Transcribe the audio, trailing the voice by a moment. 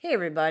Hey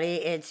everybody,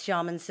 it's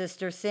Shaman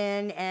Sister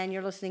Sin, and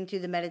you're listening to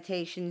the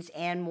Meditations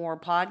and More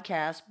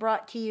podcast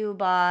brought to you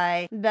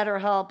by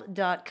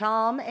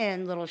BetterHelp.com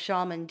and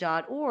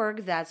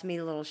LittleShaman.org. That's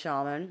me, Little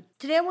Shaman.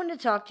 Today I wanted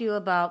to talk to you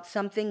about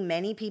something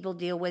many people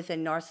deal with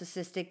in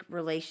narcissistic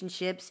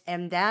relationships,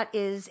 and that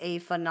is a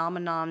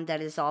phenomenon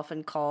that is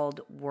often called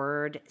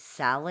word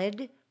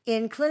salad.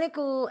 In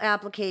clinical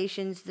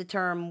applications, the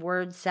term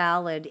word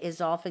salad is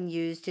often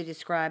used to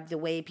describe the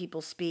way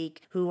people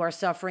speak who are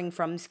suffering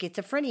from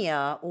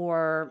schizophrenia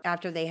or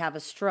after they have a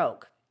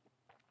stroke.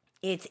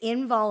 It's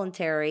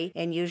involuntary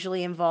and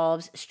usually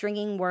involves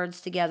stringing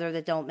words together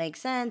that don't make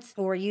sense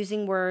or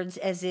using words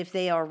as if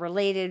they are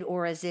related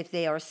or as if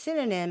they are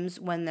synonyms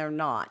when they're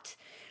not.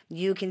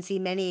 You can see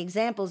many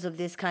examples of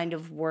this kind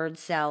of word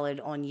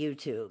salad on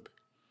YouTube.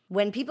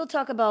 When people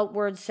talk about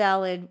word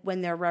salad when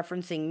they're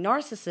referencing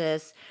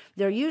narcissists,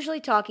 they're usually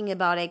talking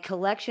about a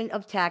collection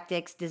of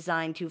tactics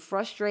designed to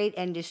frustrate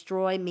and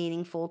destroy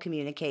meaningful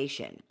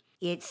communication.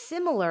 It's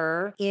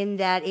similar in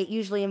that it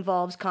usually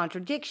involves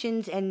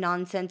contradictions and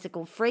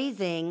nonsensical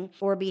phrasing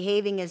or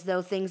behaving as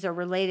though things are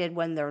related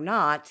when they're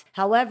not.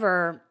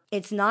 However,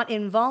 it's not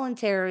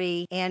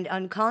involuntary and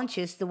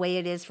unconscious the way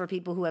it is for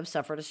people who have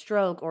suffered a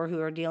stroke or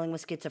who are dealing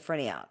with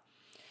schizophrenia.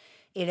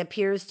 It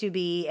appears to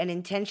be an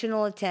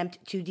intentional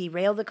attempt to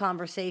derail the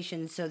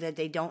conversation so that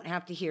they don't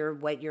have to hear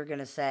what you're going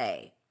to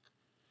say.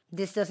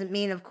 This doesn't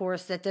mean, of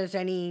course, that there's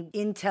any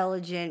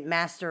intelligent,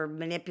 master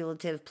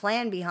manipulative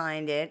plan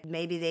behind it.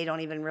 Maybe they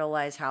don't even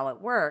realize how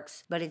it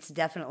works, but it's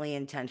definitely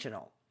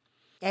intentional.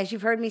 As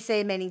you've heard me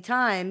say many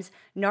times,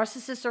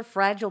 narcissists are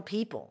fragile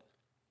people.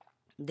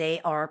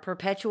 They are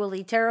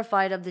perpetually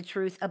terrified of the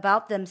truth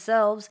about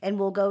themselves and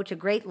will go to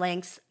great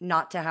lengths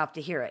not to have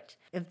to hear it.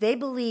 If they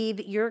believe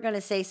you're going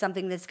to say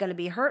something that's going to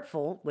be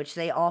hurtful, which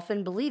they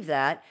often believe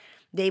that,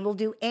 they will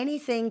do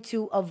anything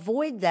to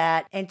avoid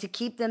that and to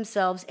keep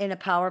themselves in a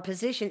power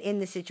position in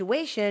the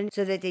situation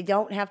so that they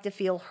don't have to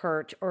feel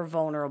hurt or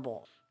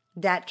vulnerable.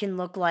 That can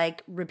look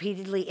like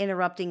repeatedly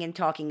interrupting and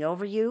talking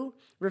over you,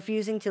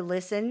 refusing to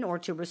listen or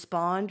to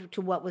respond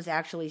to what was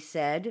actually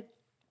said,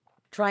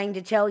 trying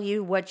to tell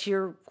you what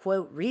you're,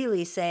 quote,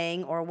 really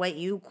saying or what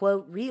you,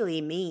 quote,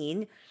 really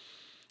mean,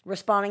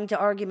 responding to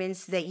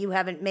arguments that you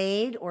haven't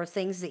made or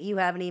things that you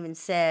haven't even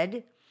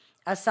said,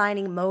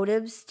 assigning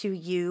motives to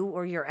you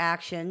or your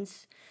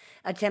actions,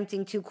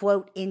 attempting to,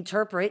 quote,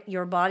 interpret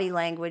your body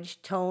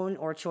language, tone,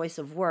 or choice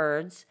of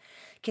words,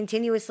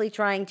 continuously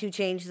trying to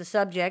change the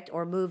subject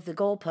or move the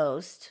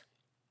goalpost,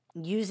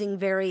 using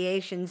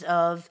variations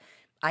of,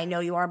 I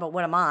know you are, but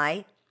what am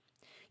I?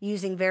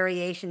 Using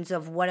variations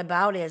of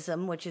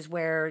whataboutism, which is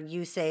where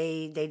you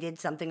say they did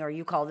something or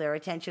you call their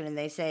attention and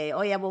they say,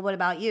 oh yeah, well, what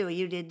about you?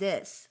 You did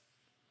this.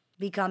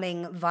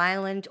 Becoming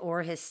violent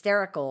or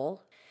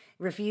hysterical,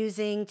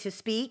 refusing to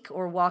speak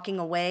or walking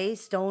away,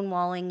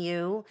 stonewalling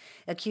you,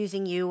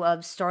 accusing you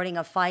of starting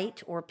a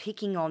fight or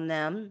picking on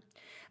them,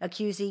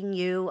 accusing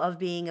you of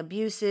being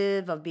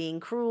abusive, of being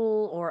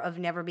cruel, or of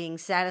never being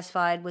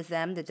satisfied with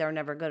them, that they're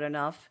never good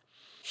enough,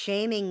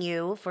 shaming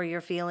you for your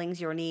feelings,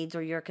 your needs,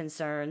 or your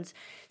concerns,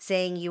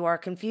 saying you are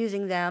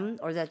confusing them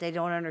or that they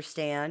don't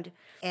understand,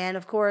 and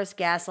of course,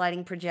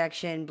 gaslighting,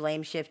 projection,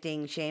 blame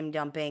shifting, shame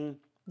dumping.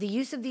 The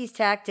use of these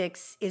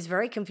tactics is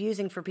very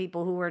confusing for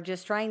people who are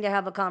just trying to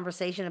have a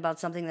conversation about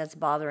something that's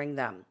bothering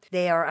them.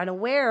 They are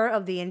unaware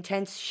of the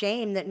intense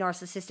shame that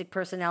narcissistic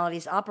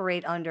personalities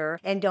operate under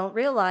and don't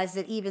realize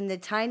that even the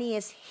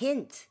tiniest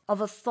hint of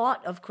a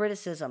thought of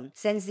criticism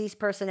sends these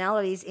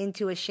personalities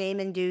into a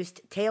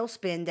shame-induced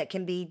tailspin that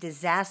can be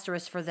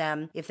disastrous for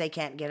them if they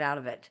can't get out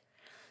of it.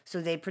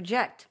 So they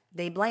project,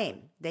 they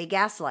blame, they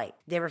gaslight,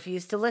 they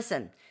refuse to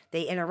listen,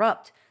 they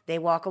interrupt, they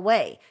walk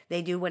away.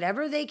 They do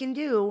whatever they can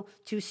do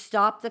to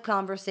stop the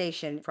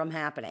conversation from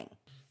happening.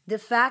 The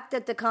fact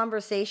that the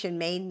conversation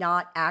may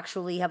not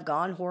actually have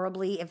gone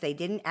horribly if they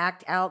didn't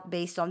act out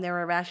based on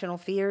their irrational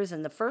fears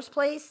in the first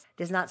place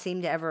does not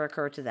seem to ever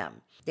occur to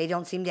them. They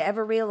don't seem to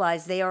ever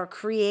realize they are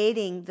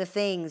creating the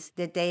things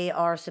that they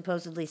are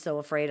supposedly so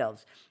afraid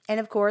of. And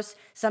of course,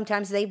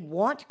 sometimes they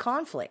want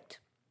conflict.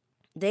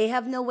 They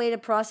have no way to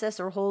process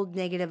or hold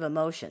negative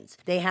emotions.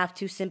 They have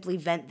to simply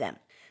vent them.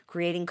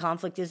 Creating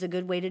conflict is a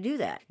good way to do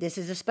that. This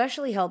is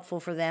especially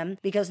helpful for them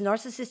because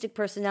narcissistic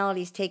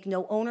personalities take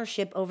no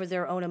ownership over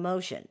their own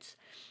emotions.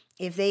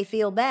 If they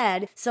feel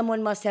bad,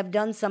 someone must have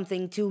done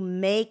something to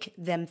make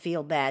them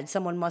feel bad.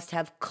 Someone must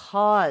have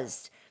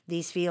caused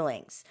these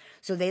feelings.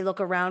 So they look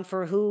around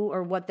for who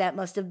or what that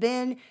must have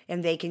been,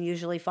 and they can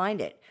usually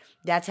find it.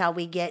 That's how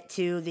we get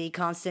to the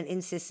constant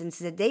insistence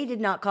that they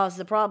did not cause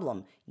the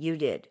problem. You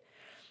did.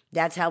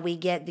 That's how we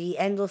get the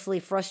endlessly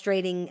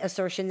frustrating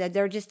assertion that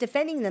they're just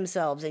defending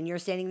themselves, and you're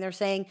standing there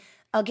saying,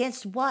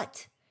 against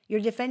what?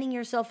 You're defending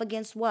yourself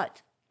against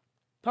what?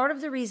 Part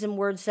of the reason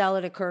word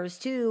salad occurs,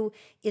 too,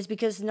 is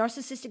because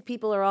narcissistic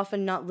people are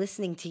often not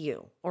listening to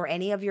you or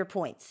any of your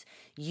points.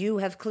 You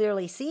have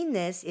clearly seen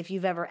this if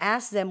you've ever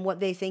asked them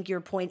what they think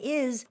your point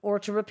is or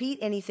to repeat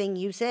anything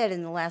you said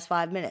in the last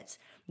 5 minutes.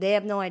 They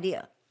have no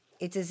idea.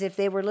 It's as if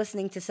they were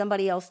listening to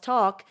somebody else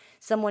talk,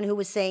 someone who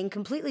was saying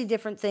completely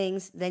different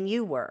things than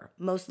you were,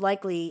 most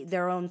likely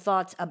their own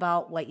thoughts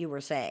about what you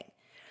were saying.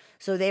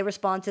 So they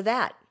respond to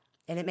that,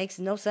 and it makes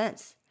no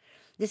sense.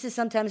 This is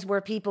sometimes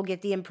where people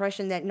get the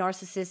impression that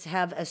narcissists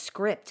have a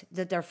script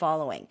that they're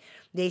following.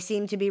 They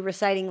seem to be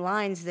reciting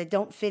lines that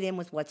don't fit in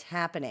with what's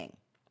happening.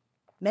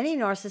 Many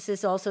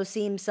narcissists also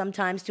seem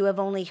sometimes to have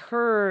only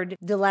heard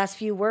the last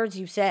few words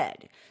you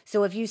said.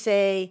 So if you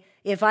say,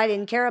 if I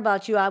didn't care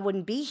about you, I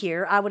wouldn't be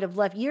here, I would have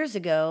left years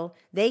ago,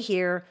 they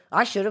hear,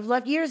 I should have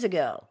left years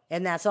ago,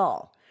 and that's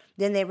all.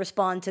 Then they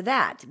respond to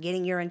that,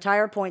 getting your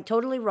entire point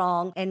totally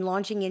wrong and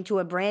launching into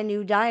a brand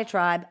new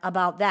diatribe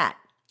about that,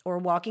 or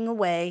walking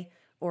away,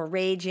 or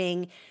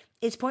raging.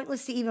 It's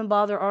pointless to even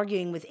bother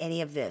arguing with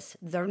any of this.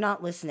 They're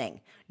not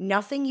listening.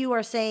 Nothing you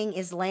are saying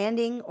is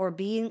landing or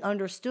being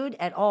understood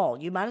at all.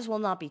 You might as well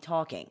not be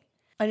talking.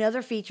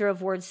 Another feature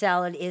of word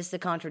salad is the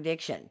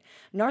contradiction.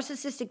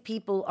 Narcissistic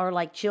people are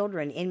like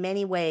children in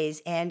many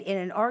ways, and in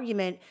an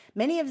argument,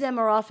 many of them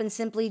are often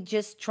simply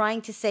just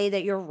trying to say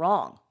that you're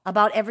wrong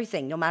about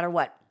everything, no matter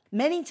what.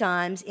 Many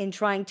times, in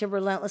trying to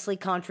relentlessly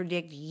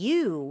contradict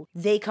you,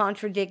 they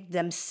contradict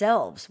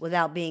themselves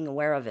without being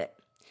aware of it.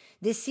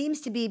 This seems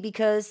to be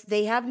because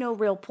they have no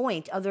real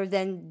point other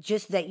than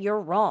just that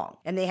you're wrong,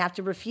 and they have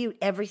to refute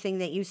everything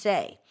that you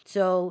say.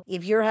 So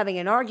if you're having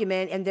an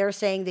argument and they're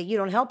saying that you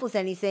don't help with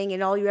anything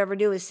and all you ever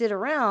do is sit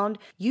around,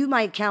 you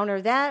might counter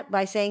that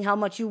by saying how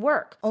much you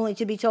work, only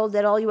to be told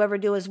that all you ever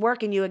do is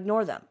work and you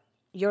ignore them.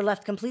 You're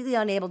left completely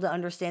unable to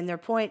understand their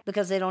point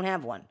because they don't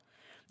have one.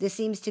 This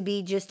seems to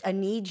be just a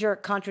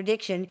knee-jerk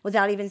contradiction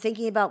without even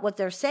thinking about what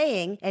they're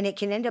saying, and it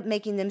can end up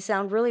making them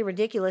sound really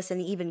ridiculous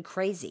and even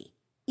crazy.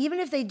 Even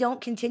if they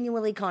don't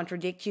continually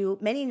contradict you,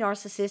 many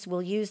narcissists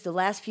will use the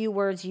last few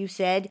words you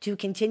said to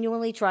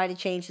continually try to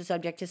change the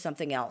subject to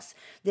something else.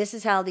 This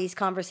is how these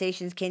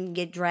conversations can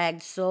get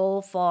dragged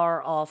so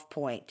far off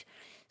point.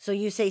 So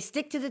you say,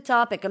 stick to the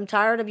topic. I'm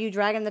tired of you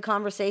dragging the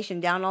conversation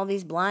down all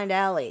these blind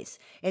alleys.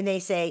 And they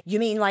say, you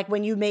mean like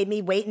when you made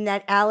me wait in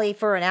that alley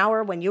for an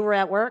hour when you were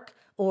at work?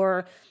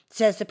 Or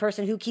says the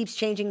person who keeps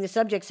changing the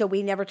subject so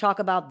we never talk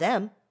about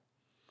them.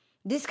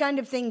 This kind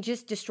of thing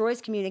just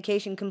destroys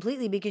communication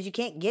completely because you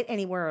can't get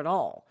anywhere at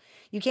all.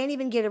 You can't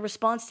even get a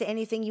response to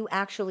anything you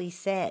actually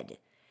said.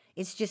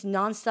 It's just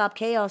nonstop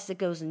chaos that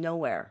goes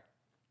nowhere.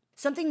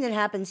 Something that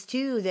happens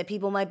too that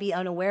people might be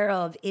unaware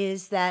of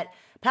is that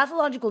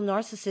pathological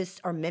narcissists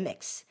are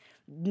mimics.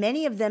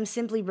 Many of them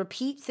simply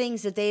repeat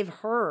things that they've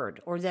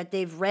heard or that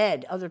they've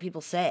read other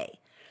people say.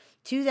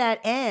 To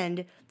that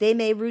end, they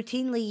may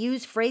routinely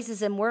use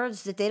phrases and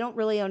words that they don't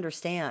really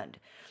understand.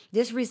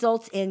 This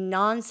results in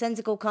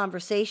nonsensical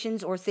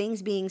conversations or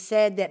things being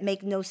said that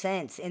make no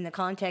sense in the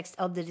context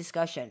of the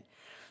discussion.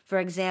 For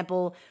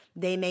example,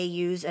 they may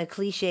use a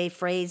cliche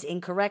phrase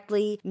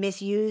incorrectly,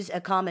 misuse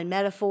a common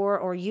metaphor,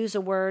 or use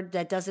a word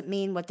that doesn't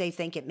mean what they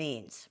think it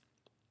means.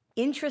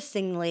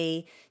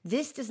 Interestingly,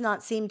 this does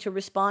not seem to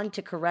respond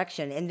to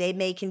correction, and they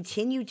may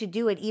continue to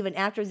do it even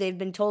after they've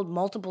been told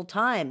multiple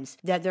times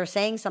that they're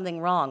saying something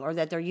wrong or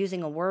that they're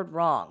using a word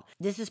wrong.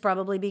 This is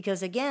probably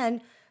because,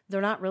 again,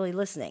 they're not really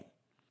listening.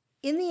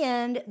 In the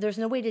end, there's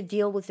no way to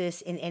deal with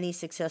this in any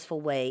successful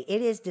way.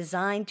 It is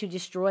designed to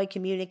destroy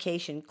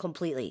communication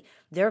completely.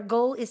 Their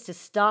goal is to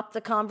stop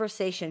the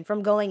conversation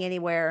from going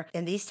anywhere,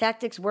 and these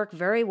tactics work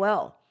very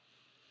well.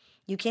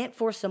 You can't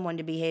force someone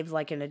to behave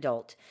like an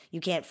adult. You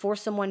can't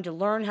force someone to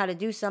learn how to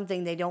do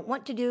something they don't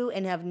want to do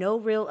and have no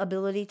real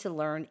ability to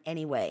learn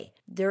anyway.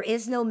 There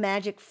is no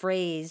magic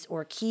phrase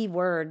or key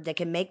word that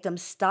can make them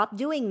stop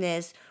doing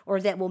this or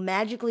that will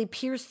magically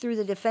pierce through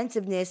the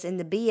defensiveness and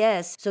the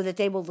BS so that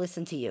they will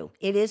listen to you.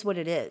 It is what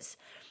it is.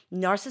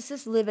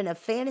 Narcissists live in a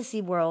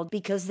fantasy world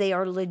because they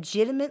are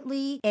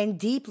legitimately and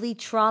deeply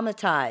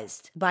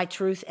traumatized by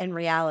truth and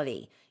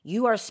reality.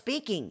 You are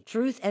speaking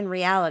truth and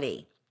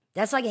reality.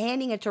 That's like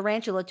handing a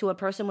tarantula to a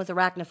person with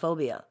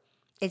arachnophobia.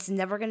 It's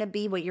never going to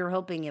be what you're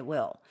hoping it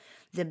will.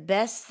 The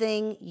best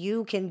thing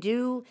you can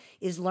do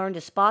is learn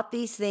to spot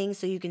these things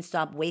so you can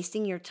stop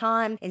wasting your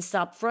time and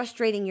stop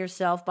frustrating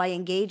yourself by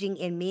engaging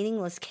in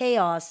meaningless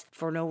chaos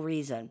for no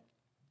reason.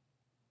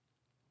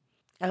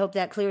 I hope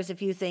that clears a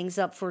few things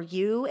up for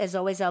you. As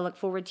always, I look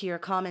forward to your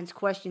comments,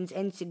 questions,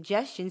 and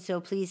suggestions,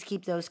 so please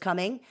keep those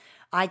coming.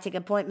 I take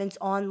appointments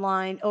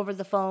online, over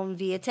the phone,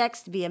 via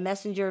text, via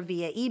messenger,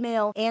 via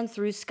email, and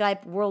through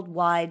Skype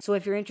worldwide. So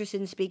if you're interested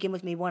in speaking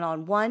with me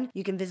one-on-one,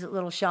 you can visit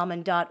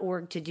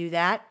littleshaman.org to do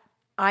that.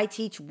 I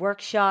teach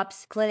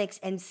workshops, clinics,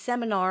 and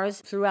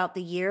seminars throughout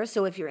the year.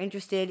 So if you're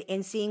interested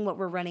in seeing what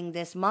we're running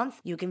this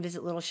month, you can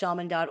visit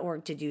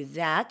littleshaman.org to do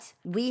that.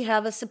 We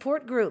have a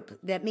support group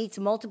that meets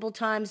multiple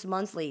times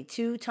monthly,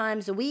 2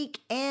 times a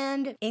week,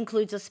 and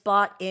includes a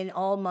spot in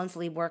all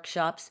monthly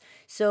workshops.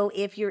 So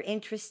if you're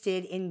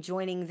interested in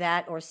joining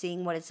that or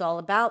seeing what it's all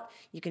about,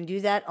 you can do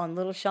that on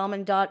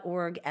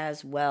littleshaman.org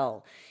as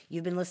well.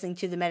 You've been listening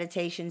to the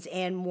Meditations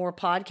and More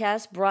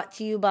podcast brought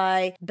to you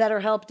by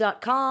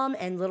BetterHelp.com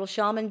and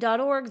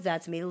littleshaman.org.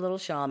 That's me, the Little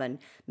Shaman.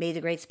 May the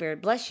Great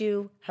Spirit bless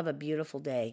you. Have a beautiful day.